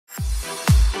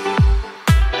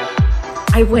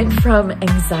I went from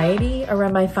anxiety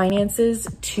around my finances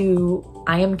to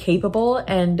I am capable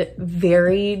and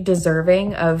very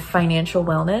deserving of financial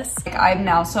wellness. I'm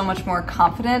now so much more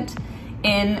confident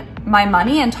in my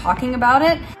money and talking about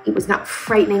it. It was not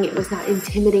frightening, it was not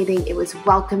intimidating, it was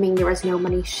welcoming, there was no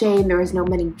money shame, there was no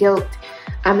money guilt.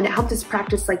 And it helped us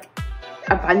practice like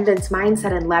abundance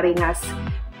mindset and letting us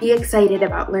be excited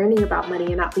about learning about money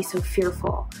and not be so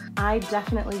fearful. I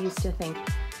definitely used to think,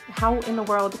 how in the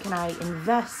world can I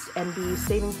invest and be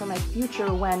saving for my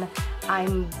future when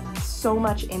I'm so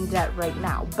much in debt right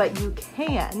now? But you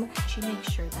can. She makes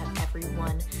sure that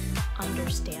everyone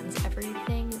understands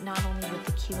everything, not only with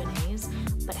the Q&As,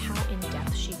 but how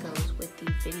in-depth she goes with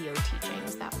the video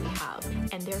teachings that we have.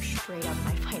 And they're straight up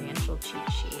my financial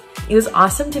cheat sheet. It was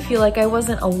awesome to feel like I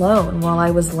wasn't alone while I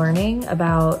was learning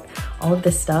about all of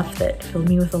this stuff that filled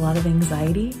me with a lot of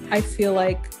anxiety. I feel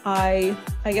like I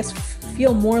guess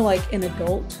feel more like an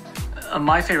adult.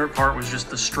 My favorite part was just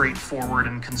the straightforward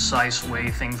and concise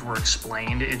way things were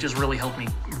explained. It just really helped me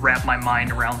wrap my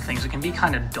mind around things. It can be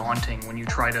kind of daunting when you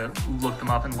try to look them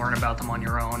up and learn about them on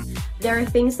your own. There are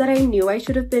things that I knew I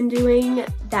should have been doing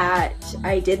that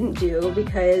I didn't do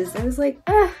because I was like,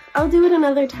 I'll do it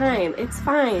another time. It's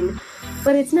fine.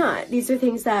 But it's not. These are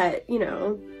things that, you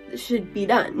know, should be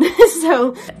done.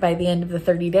 So by the end of the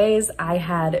 30 days, I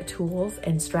had tools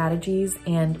and strategies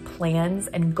and plans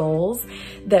and goals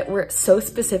that were so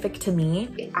specific to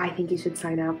me. I think you should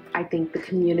sign up. I think the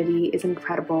community is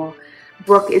incredible.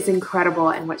 Brooke is incredible,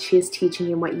 and what she is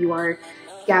teaching and what you are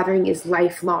gathering is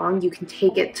lifelong. You can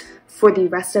take it for the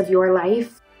rest of your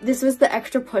life. This was the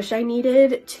extra push I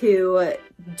needed to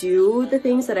do the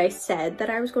things that I said that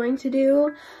I was going to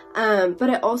do. But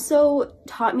it also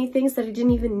taught me things that I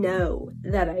didn't even know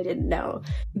that I didn't know.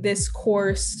 This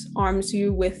course arms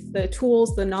you with the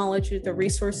tools, the knowledge, the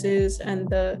resources, and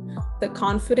the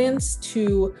confidence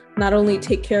to not only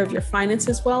take care of your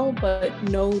finances well, but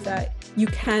know that you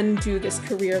can do this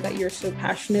career that you're so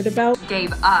passionate about.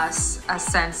 Gave us a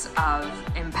sense of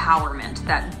empowerment,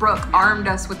 that Brooke armed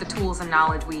us with the tools and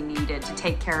knowledge we needed to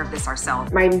take care of this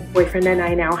ourselves. My boyfriend and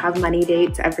I now have money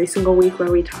dates every single week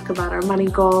where we talk about our money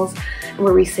goals and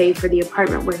where we save for the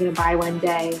apartment we're gonna buy one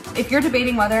day. If you're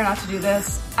debating whether or not to do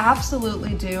this,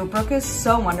 absolutely do. Brooke is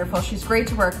so wonderful. She's great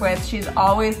to work with. She's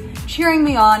always cheering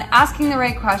me on, asking the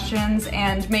right questions,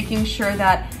 and making sure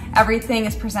that everything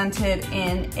is presented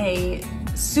in a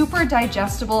super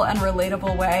digestible and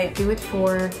relatable way. Do it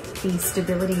for the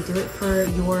stability, do it for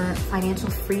your financial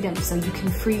freedom so you can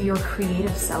free your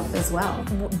creative self as well.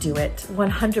 Do it,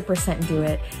 100% do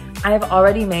it. I have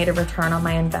already made a return on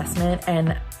my investment,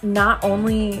 and not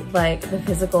only like the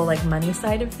physical like money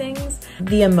side of things,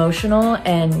 the emotional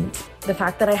and the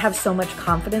fact that I have so much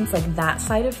confidence, like that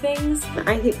side of things.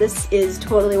 I think this is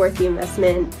totally worth the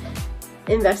investment.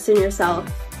 Invest in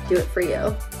yourself, do it for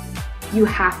you. You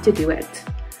have to do it.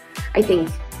 I think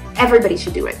everybody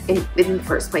should do it in the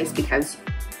first place because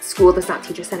school does not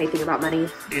teach us anything about money.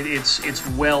 It's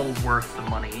well worth the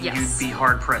money. Yes. You'd be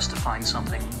hard pressed to find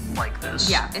something like this.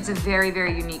 Yeah, it's a very,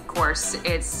 very unique course.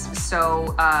 It's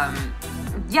so,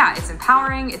 yeah, it's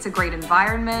empowering. It's a great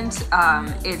environment.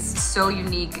 It's so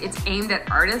unique. It's aimed at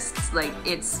artists. Like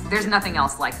there's nothing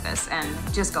else like this, and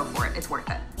just go for it. It's worth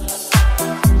it.